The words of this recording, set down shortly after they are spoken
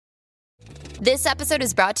This episode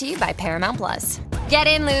is brought to you by Paramount Plus. Get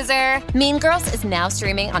in, loser! Mean Girls is now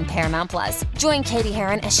streaming on Paramount Plus. Join Katie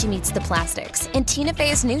Heron as she meets the plastics in Tina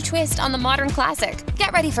Fey's new twist on the modern classic.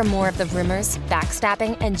 Get ready for more of the rumors,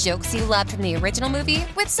 backstabbing, and jokes you loved from the original movie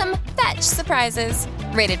with some fetch surprises.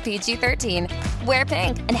 Rated PG-13. Wear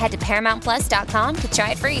pink and head to ParamountPlus.com to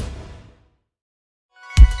try it free.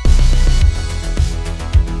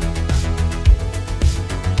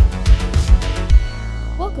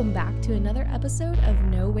 Welcome back to another episode of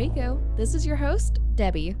No Waco. This is your host,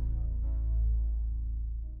 Debbie.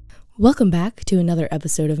 Welcome back to another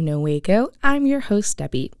episode of No Waco. I'm your host,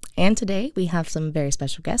 Debbie, and today we have some very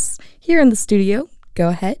special guests here in the studio. Go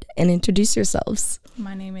ahead and introduce yourselves.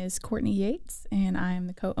 My name is Courtney Yates, and I am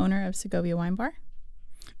the co-owner of Segovia Wine Bar.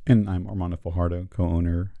 And I'm Armando Fajardo,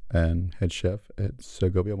 co-owner and head chef at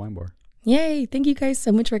Segovia Wine Bar. Yay! Thank you guys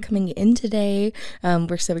so much for coming in today.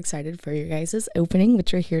 We're so excited for your guys' opening,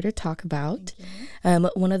 which we're here to talk about.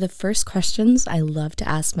 One of the first questions I love to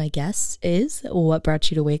ask my guests is, what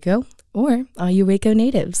brought you to Waco? Or are you Waco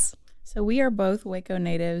natives? So we are both Waco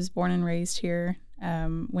natives, born and raised here.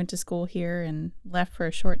 Went to school here and left for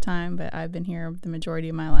a short time, but I've been here the majority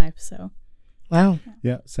of my life. So, wow.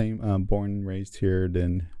 Yeah, same. Born and raised here,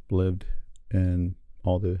 then lived in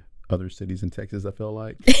all the other cities in Texas, I feel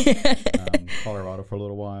like. Colorado for a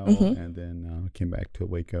little while, and then came back to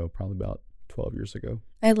Waco probably about 12 years ago.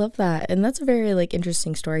 I love that. And that's a very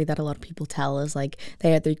interesting story that a lot of people tell is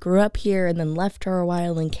they either grew up here and then left for a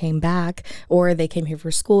while and came back, or they came here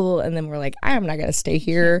for school and then were like, I'm not going to stay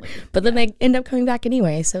here. But then they end up coming back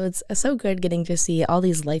anyway. So it's so good getting to see all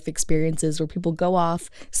these life experiences where people go off,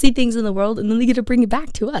 see things in the world, and then they get to bring it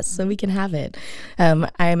back to us so we can have it.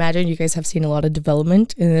 I imagine you guys have seen a lot of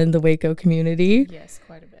development in the Waco community. Yes,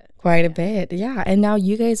 quite a bit. Quite a bit, yeah. And now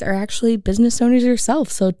you guys are actually business owners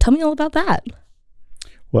yourself. So tell me all about that.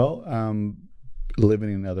 Well,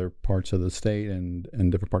 living in other parts of the state and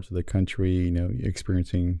different parts of the country,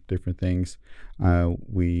 experiencing different things.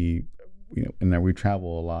 We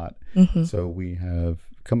travel a lot. So we have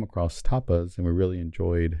come across tapas, and we really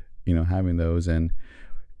enjoyed, having those. And,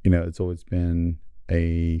 it's always been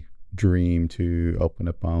a dream to open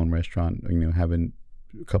up my own restaurant, having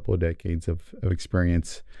a couple of decades of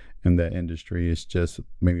experience in that industry. It's just,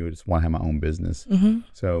 maybe I just want to have my own business.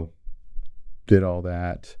 So did all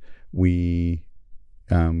that. We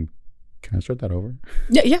can I start that over?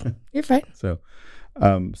 Yeah, you're fine. So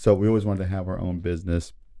we always wanted to have our own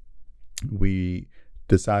business. We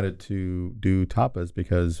decided to do tapas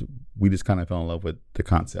because we just kind of fell in love with the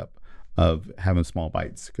concept of having small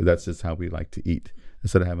bites, because that's just how we like to eat.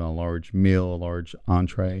 Instead of having a large meal, a large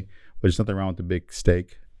entree, but there's nothing wrong with the big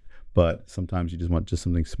steak, but sometimes you just want just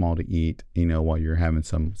something small to eat, while you're having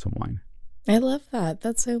some wine. I love that.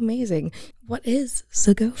 That's so amazing. What is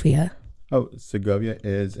Segovia? Oh, Segovia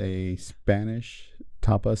is a Spanish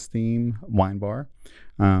tapas theme wine bar.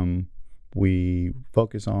 We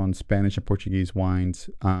focus on Spanish and Portuguese wines.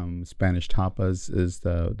 Spanish tapas is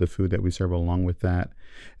the food that we serve along with that.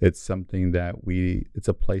 It's something that it's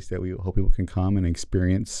a place that we hope people can come and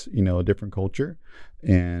experience, a different culture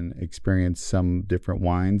and experience some different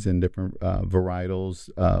wines and different varietals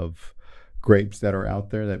of grapes that are out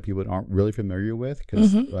there that people aren't really familiar with,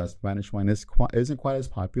 because Spanish wine isn't quite as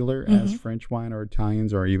popular as French wine or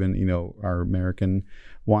Italians or even our American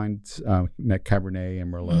wines, like Cabernet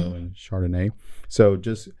and Merlot and Chardonnay. So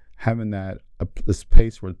just having this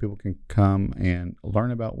space where people can come and learn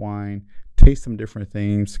about wine, taste some different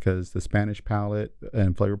things, because the Spanish palate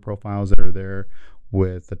and flavor profiles that are there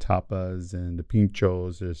with the tapas and the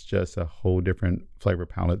pinchos is just a whole different flavor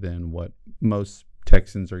palette than what most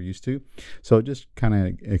Texans are used to. So just kind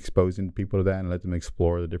of exposing people to that and let them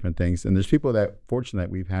explore the different things. And there's people that, fortunate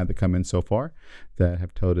that we've had that come in so far, that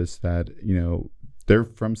have told us that, they're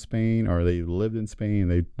from Spain or they lived in Spain.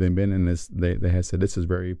 They've been in this, they have said this is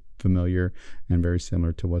very familiar and very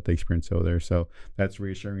similar to what they experienced over there. So that's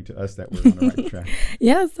reassuring to us that we're on the right track.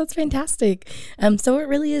 Yes, that's fantastic. So what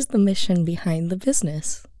really is the mission behind the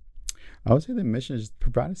business? I would say the mission is to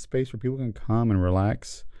provide a space where people can come and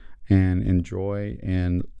relax and enjoy.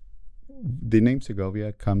 And the name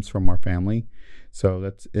Segovia comes from our family. So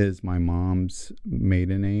that is my mom's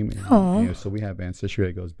maiden name. And, so we have ancestry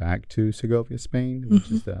that goes back to Segovia, Spain,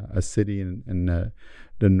 which is a city in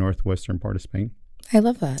the northwestern part of Spain. I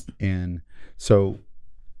love that. And so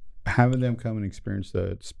having them come and experience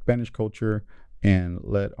the Spanish culture and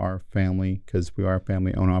let our family, because we are a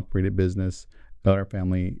family-owned, operated business, let our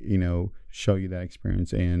family, show you that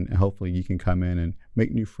experience, and hopefully you can come in and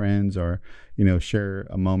make new friends, or, share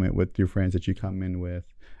a moment with your friends that you come in with,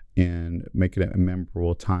 and make it a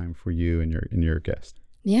memorable time for you and your guest.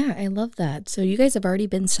 Yeah, I love that. So you guys have already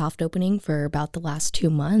been soft opening for about the last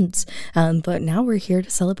 2 months, but now we're here to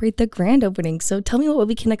celebrate the grand opening. So tell me what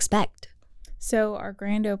we can expect. So our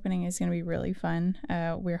grand opening is going to be really fun.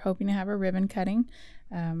 We're hoping to have a ribbon cutting.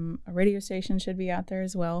 A radio station should be out there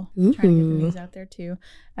as well. Ooh. Trying to get the news out there too.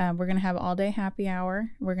 We're going to have all day happy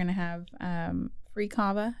hour. We're going to have free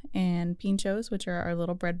cava and pinchos, which are our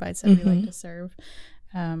little bread bites that we like to serve.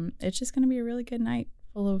 It's just going to be a really good night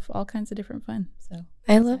full of all kinds of different fun. So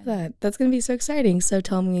I love that. That's going to be so exciting. So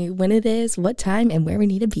tell me when it is, what time, and where we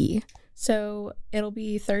need to be. So it'll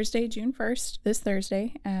be Thursday, June 1st, this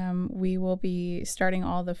Thursday. We will be starting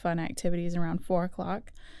all the fun activities around 4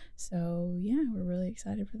 o'clock. So yeah, we're really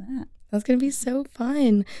excited for that. That's going to be so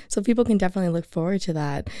fun. So people can definitely look forward to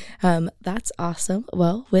that. That's awesome.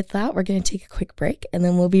 Well, with that, we're going to take a quick break and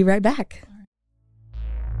then we'll be right back.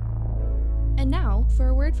 And now for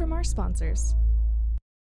a word from our sponsors.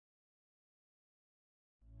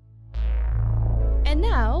 And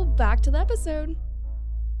now, back to the episode.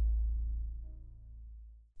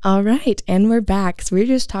 All right, and we're back. So we're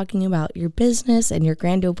just talking about your business and your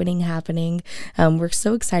grand opening happening. We're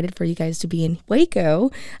so excited for you guys to be in Waco.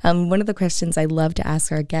 One of the questions I love to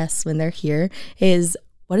ask our guests when they're here is,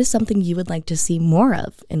 what is something you would like to see more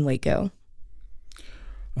of in Waco?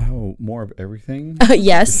 Oh, more of everything?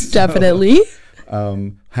 Yes, definitely.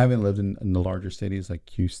 Having lived in the larger cities like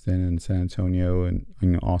Houston and San Antonio and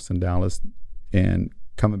Austin, Dallas, and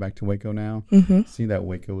coming back to Waco now, see that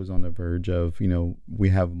Waco is on the verge of, we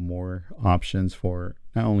have more options for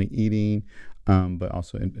not only eating, but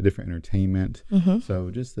also different entertainment. So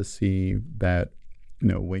just to see that,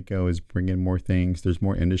 Waco is bringing more things. There's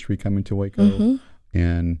more industry coming to Waco.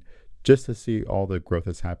 And just to see all the growth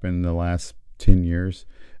that's happened in the last 10 years,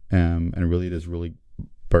 and really it is really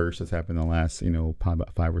burst that's happened in the last, probably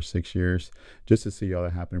about 5 or 6 years. Just to see all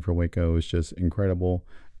that happening for Waco is just incredible.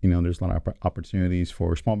 There's a lot of opportunities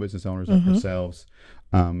for small business owners like ourselves,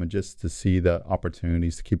 and just to see the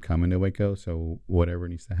opportunities to keep coming to Waco. So whatever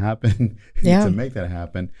needs to happen to make that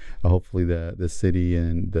happen, hopefully the city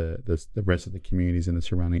and the rest of the communities in the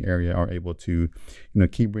surrounding area are able to,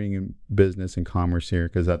 keep bringing business and commerce here.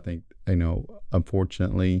 Because I think,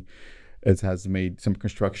 unfortunately, it has made some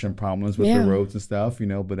construction problems with the roads and stuff,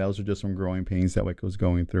 but those are just some growing pains that Waco's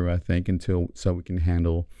going through, I think, so we can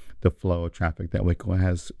handle the flow of traffic that Waco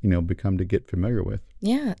has, become to get familiar with.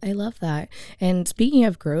 Yeah, I love that. And speaking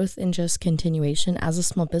of growth and just continuation, as a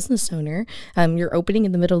small business owner, you're opening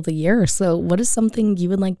in the middle of the year. So what is something you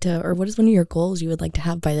would like to, or what is one of your goals you would like to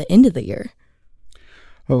have by the end of the year?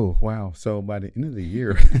 Oh, wow. So by the end of the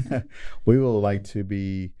year, we will like to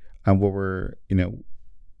be where we're,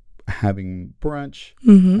 having brunch,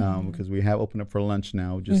 because we have opened up for lunch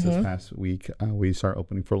now. Just this past week, we started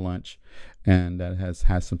opening for lunch, and that has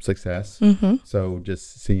had some success. So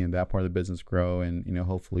just seeing that part of the business grow, and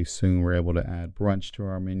hopefully soon we're able to add brunch to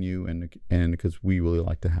our menu, and because we really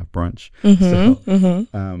like to have brunch,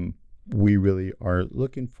 we really are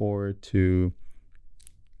looking forward to,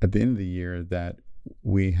 at the end of the year, that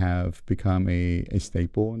we have become a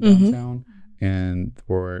staple in downtown. And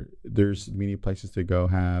there's many places to go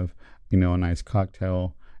have, a nice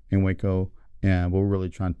cocktail in Waco. And we're really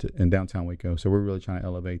trying to, in downtown Waco. So we're really trying to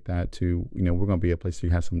elevate that to, we're going to be a place to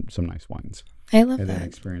have some nice wines. I love and that. And then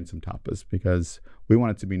experience some tapas, because we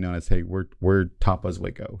want it to be known as, hey, we're tapas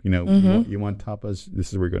Waco. You want tapas,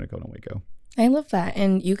 this is where you're going to go to Waco. I love that.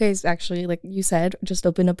 And you guys actually, like you said, just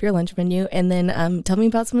open up your lunch menu, and then tell me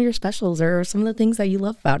about some of your specials or some of the things that you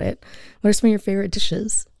love about it. What are some of your favorite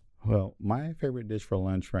dishes? Well, my favorite dish for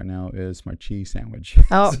lunch right now is my cheese sandwich.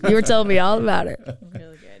 Oh, you were telling me all about it.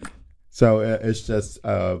 Really good. So it's just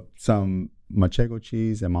some manchego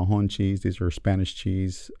cheese and Mahon cheese. These are Spanish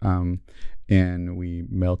cheese. And we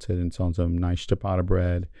melted in some nice ciabatta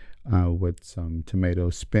bread with some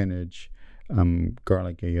tomato, spinach,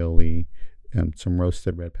 garlic aioli, and some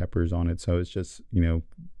roasted red peppers on it. So it's just,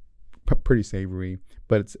 pretty savory,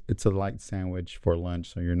 but it's a light sandwich for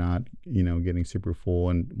lunch, so you're not getting super full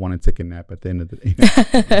and want to take a nap at the end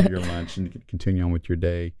of your lunch and continue on with your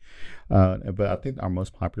day. But I think our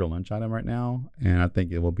most popular lunch item right now, and I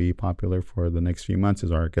think it will be popular for the next few months,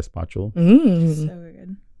 is our gazpacho. So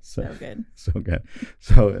good. So good. So good.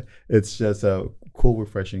 So it's just a cool,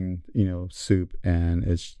 refreshing, soup, and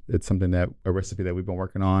it's something a recipe that we've been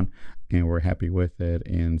working on, and we're happy with it.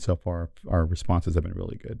 And so far, our responses have been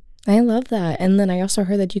really good. I love that. And then I also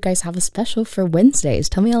heard that you guys have a special for Wednesdays.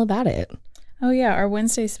 Tell me all about it. Oh yeah, our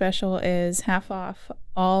Wednesday special is half off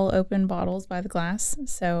all open bottles by the glass.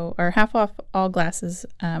 Or half off all glasses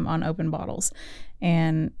on open bottles,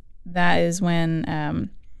 and that is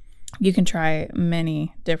when you can try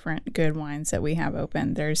many different good wines that we have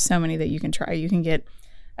open. There's so many that you can try. You can get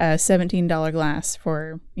a $17 glass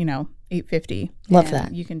for, $8.50. Love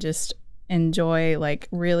that. You can just enjoy like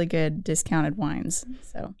really good discounted wines.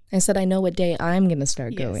 So I said I know what day I'm gonna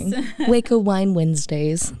start going. Waco Wine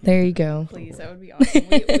Wednesdays. There you go. Please, that would be awesome.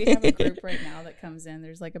 We have a group right now that comes in.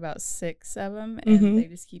 There's like about 6 of them, and they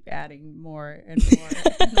just keep adding more and more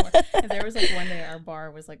and more. And there was like one day our bar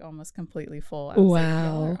was like almost completely full. I was like,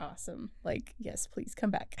 y'all are awesome. Like, yes, please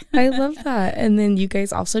come back. I love that. And then you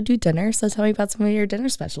guys also do dinner. So tell me about some of your dinner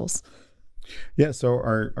specials. Yeah, so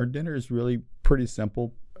our dinner is really pretty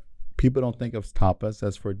simple. People don't think of tapas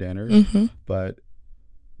as for dinner, but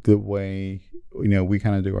the way, we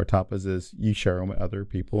kind of do our tapas is you share them with other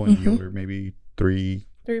people and you order maybe three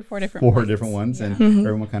or four different ones and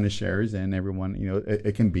everyone kind of shares, and everyone,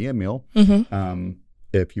 it can be a meal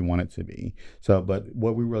if you want it to be. So, but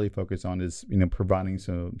what we really focus on is, providing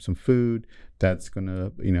some food that's going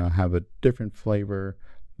to, have a different flavor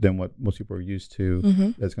than what most people are used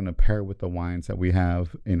to, that's going to pair with the wines that we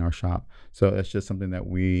have in our shop. So that's just something that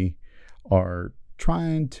we are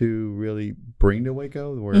trying to really bring to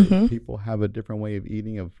Waco, where people have a different way of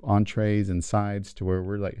eating, of entrees and sides, to where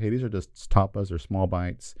we're like, hey, these are just tapas or small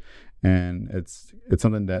bites, and it's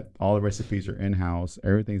something that all the recipes are in-house.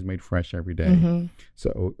 Everything's made fresh every day.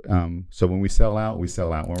 So when we sell out, we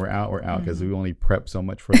sell out. When we're out, because we only prep so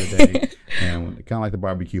much for the day. And kind of like the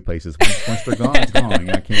barbecue places, once they're gone, it's gone.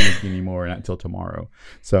 I can't make any more, not until tomorrow.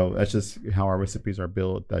 So that's just how our recipes are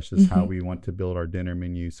built. That's just how we want to build our dinner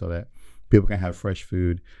menu, so that people can have fresh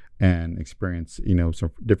food and experience,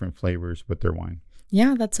 some different flavors with their wine.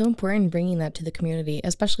 Yeah, that's so important, bringing that to the community,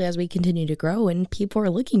 especially as we continue to grow and people are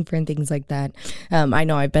looking for things like that. I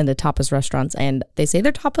know I've been to tapas restaurants and they say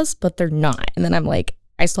they're tapas, but they're not. And then I'm like,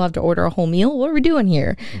 I still have to order a whole meal. What are we doing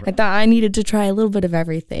here? Right. I thought I needed to try a little bit of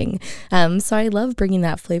everything. So I love bringing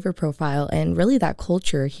that flavor profile and really that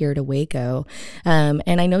culture here to Waco.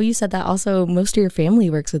 And I know you said that also most of your family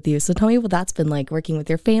works with you. So tell me what that's been like, working with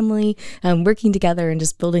your family, working together and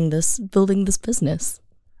just building this business.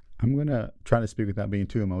 I'm going to try to speak without being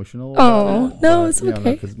too emotional. Oh, no, it's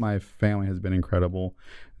okay. Because my family has been incredible.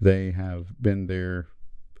 They have been there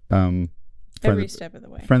every step of the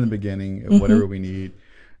way. From the beginning, whatever we need.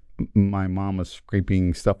 My mom was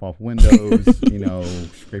scraping stuff off windows,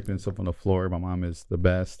 scraping stuff on the floor. My mom is the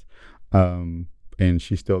best. And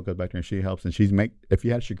she still goes back there and she helps. And if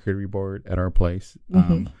you had a charcuterie board at our place,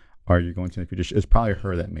 are you going to, it's probably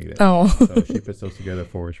her that made it. Oh. So she puts those together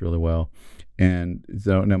for us really well. And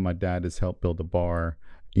so now my dad has helped build the bar,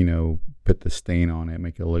 put the stain on it,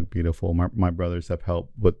 make it look beautiful. My brothers have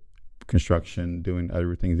helped with construction, doing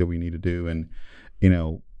other things that we need to do. And,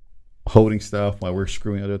 holding stuff while we're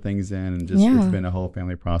screwing other things in, and just it's been a whole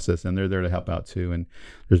family process, and they're there to help out too. And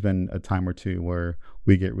there's been a time or two where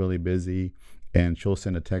we get really busy and she'll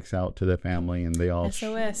send a text out to the family and they all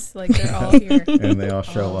SOS, like they're all here and they all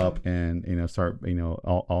show up and start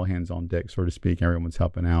all hands on deck, so to speak. Everyone's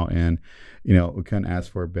helping out, and we couldn't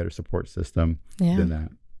ask for a better support system than that.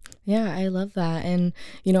 Yeah, I love that. And,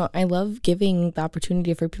 I love giving the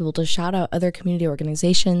opportunity for people to shout out other community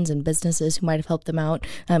organizations and businesses who might have helped them out.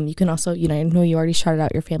 You can also, I know you already shouted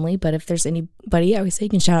out your family, but if there's anybody, I always say you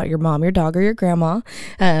can shout out your mom, your dog, or your grandma.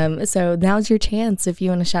 So now's your chance if you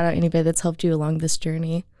want to shout out anybody that's helped you along this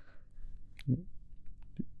journey.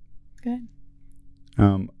 Good.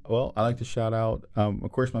 Well, I like to shout out,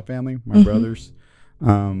 of course, my family, my brothers.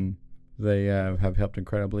 They have helped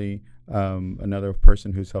incredibly. Another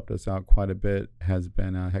person who's helped us out quite a bit has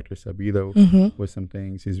been Hector Sabido with some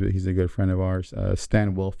things. He's a good friend of ours.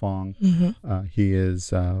 Stan Wilfong, he has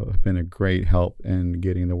been a great help in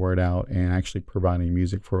getting the word out and actually providing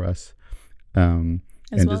music for us.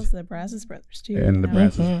 As well as the Brazos brothers too. And the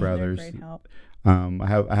Brazos brothers. Great help. I'm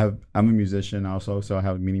a musician also, so I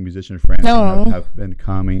have many musician friends who have been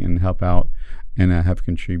coming and help out and have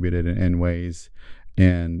contributed in ways.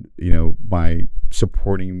 And by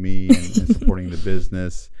supporting me and supporting the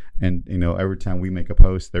business, and every time we make a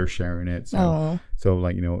post, they're sharing it. So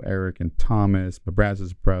like Eric and Thomas, my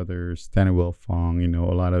Brazos brothers, Stan and Wilfong,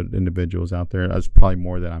 a lot of individuals out there. That's probably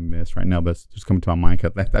more that I miss right now, but it's just coming to my mind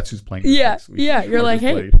because that's who's playing. You're like,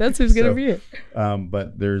 hey, that's who's gonna be it.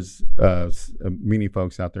 But there's many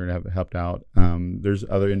folks out there that have helped out. There's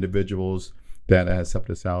other individuals that has helped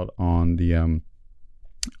us out on the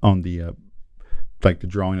like the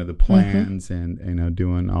drawing of the plans and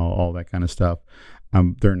doing all that kind of stuff.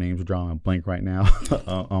 Their names are drawing a blank right now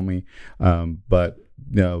on me. But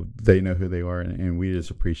they know who they are, and we just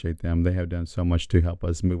appreciate them. They have done so much to help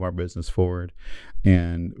us move our business forward,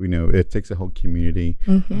 and it takes a whole community.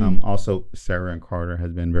 Also, Sarah and Carter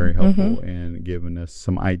has been very helpful in giving us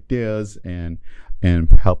some ideas and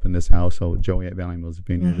helping us out. So Joey at Valley Mills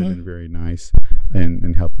Vineyard has been very nice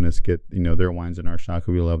and helping us get their wines in our shop,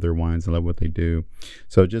 because we love their wines and love what they do.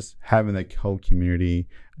 So just having the whole community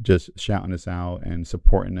just shouting us out and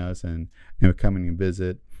supporting us and coming and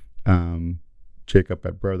visit. Jacob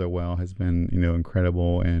at Brotherwell has been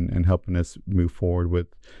incredible and helping us move forward with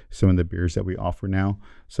some of the beers that we offer now.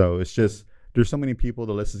 So it's just, there's so many people,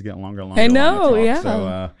 the list is getting longer and longer. I know,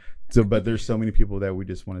 yeah. But there's so many people that we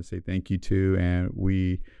just want to say thank you to, and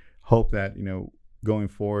we hope that going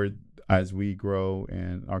forward as we grow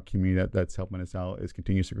and our community that's helping us out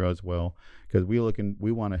continues to grow as well, because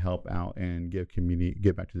we want to help out and give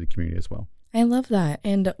back to the community as well. I love that.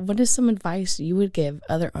 And what is some advice you would give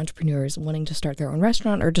other entrepreneurs wanting to start their own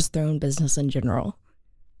restaurant or just their own business in general?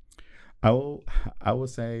 I will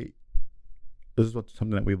say this is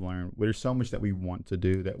something that we've learned. There's so much that we want to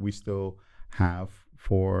do that we still have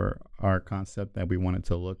for our concept that we want it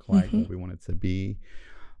to look like, what we want it to be.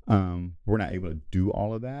 We're not able to do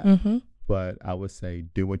all of that, but I would say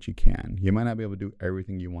do what you can. You might not be able to do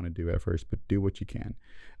everything you want to do at first, but do what you can.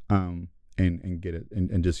 And get it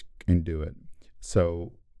and do it.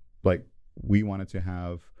 So like we wanted to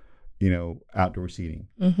have, outdoor seating.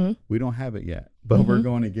 We don't have it yet, but we're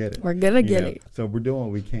going to get it. We're going to get it. So we're doing what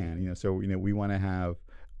we can, so, we want to have,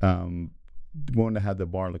 the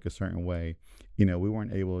bar look a certain way. We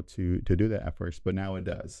weren't able to do that at first, but now it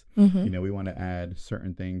does. We want to add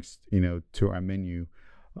certain things, to our menu.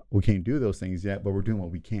 We can't do those things yet, but we're doing what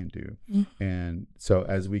we can do. And so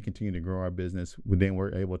as we continue to grow our business, then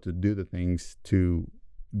we're able to do the things to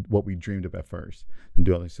what we dreamed of at first and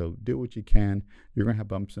do all this. So do what you can. You're going to have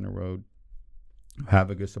bumps in the road. Have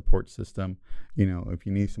a good support system. If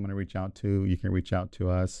you need someone to reach out to, you can reach out to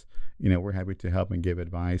us. We're happy to help and give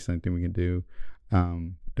advice, anything we can do.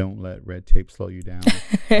 Don't let red tape slow you down.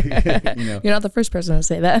 You're not the first person to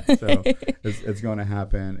say that. So it's going to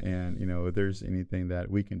happen. And, if there's anything that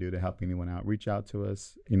we can do to help anyone out, reach out to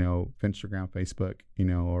us, Instagram, Facebook,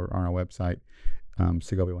 or on our website,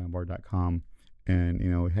 SegoviaWineBar.com.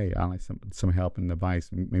 And, hey, I like some help and advice.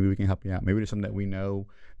 Maybe we can help you out. Maybe there's something that we know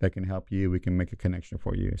that can help you. We can make a connection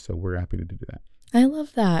for you. So we're happy to do that. I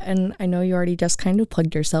love that. And I know you already just kind of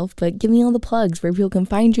plugged yourself, but give me all the plugs where people can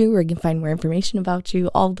find you, where you can find more information about you,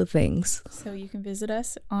 all the things. So you can visit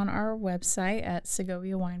us on our website at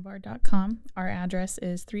SegoviaWineBar.com. Our address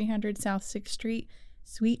is 300 South 6th Street,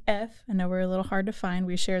 Suite F. I know we're a little hard to find.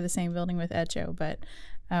 We share the same building with Echo, but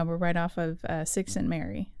we're right off of 6th and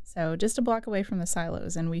Mary. So just a block away from the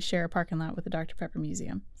silos, and we share a parking lot with the Dr. Pepper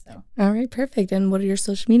Museum. So. All right, perfect. And what are your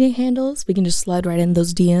social media handles? We can just slide right in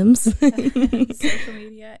those DMs. Social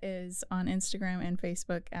media is on Instagram and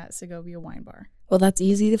Facebook at Segovia Wine Bar. Well, that's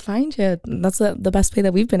easy to find you. That's the best way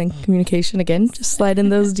that we've been in communication. Again, just slide in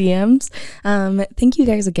those DMs. Thank you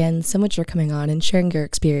guys again so much for coming on and sharing your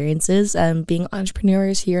experiences, being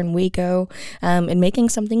entrepreneurs here in Waco, and making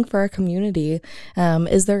something for our community.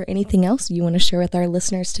 Is there anything else you want to share with our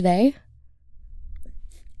listeners today?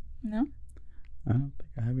 No. I don't think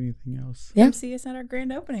I have anything else. Yeah. Come see us at our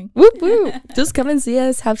grand opening. Whoop, whoop. Just come and see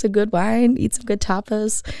us, have some good wine, eat some good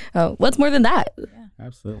tapas. What's more than that? Yeah.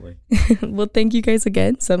 Absolutely. Well, thank you guys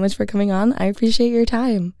again so much for coming on. I appreciate your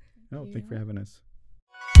time. No, thank you for having us.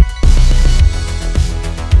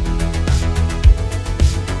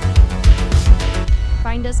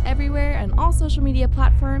 Find us everywhere on all social media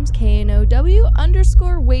platforms,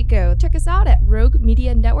 KNOW_Waco. Check us out at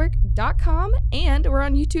roguemedianetwork.com, and we're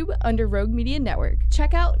on YouTube under Rogue Media Network.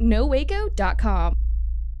 Check out nowaco.com.